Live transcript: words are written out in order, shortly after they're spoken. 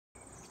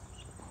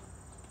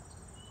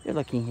You're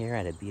looking here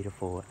at a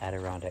beautiful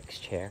Adirondack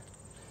chair.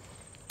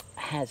 It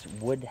has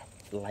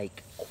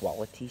wood-like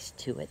qualities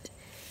to it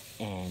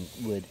and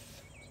would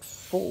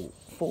fool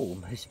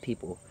most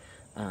people,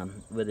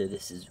 whether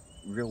this is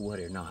real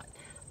wood or not.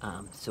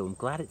 So I'm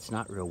glad it's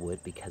not real wood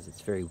because it's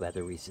very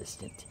weather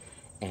resistant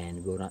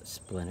and will not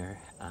splinter,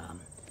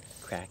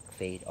 crack,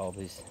 fade, all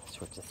those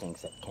sorts of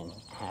things that can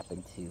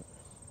happen to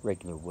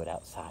regular wood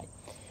outside.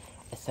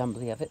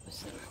 Assembly of it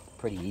was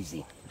pretty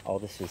easy. All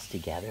this was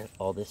together.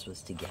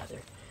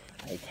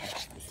 I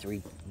attached the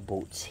 3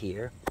 bolts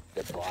here,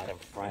 the bottom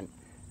front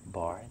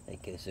bar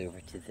that goes over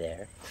to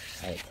there.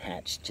 I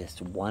attached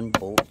just 1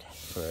 bolt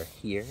for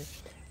here,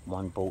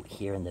 1 bolt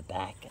here in the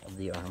back of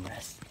the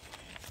armrest,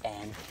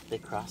 and the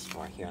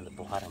crossbar here on the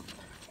bottom.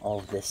 All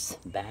of this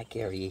back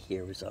area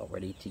here was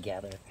already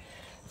together.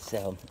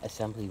 So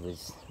assembly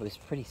was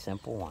pretty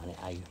simple on it.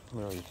 I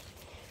really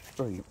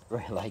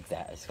like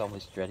that. I was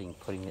almost dreading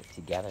putting it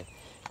together.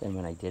 Then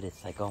when I did,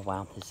 it's like, oh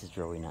wow, this is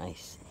really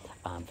nice.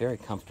 Very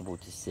comfortable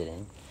to sit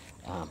in.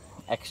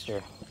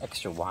 Extra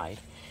wide.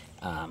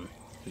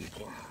 You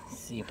can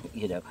see,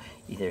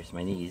 there's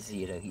my knees.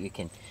 You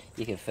can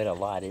fit a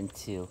lot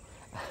into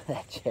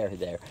that chair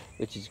there,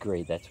 which is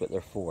great. That's what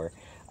they're for.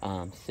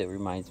 So it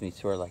reminds me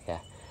sort of like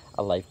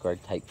a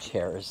lifeguard type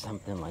chair or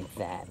something like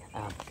that.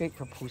 Great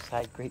for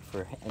poolside, great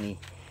for any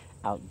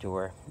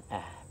outdoor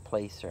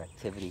place or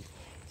activity.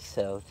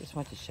 So just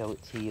want to show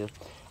it to you.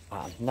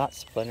 Not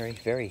splintery,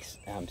 very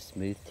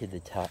smooth to the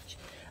touch.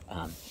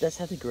 Does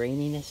have the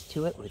graininess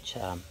to it, which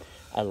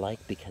I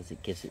like because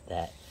it gives it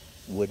that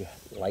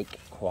wood-like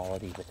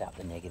quality without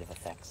the negative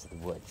effects of the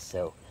wood.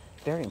 So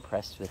very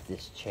impressed with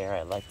this chair.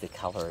 I like the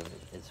color of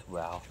it as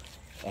well,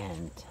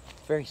 and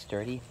very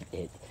sturdy.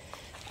 It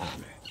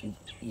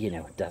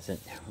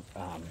doesn't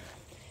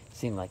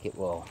seem like it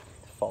will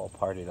fall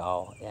apart at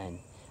all, and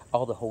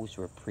all the holes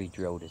were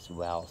pre-drilled as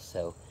well,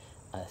 so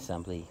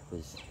assembly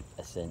was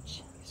a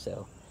cinch.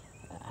 So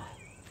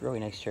really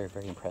nice chair,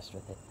 very impressed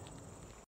with it.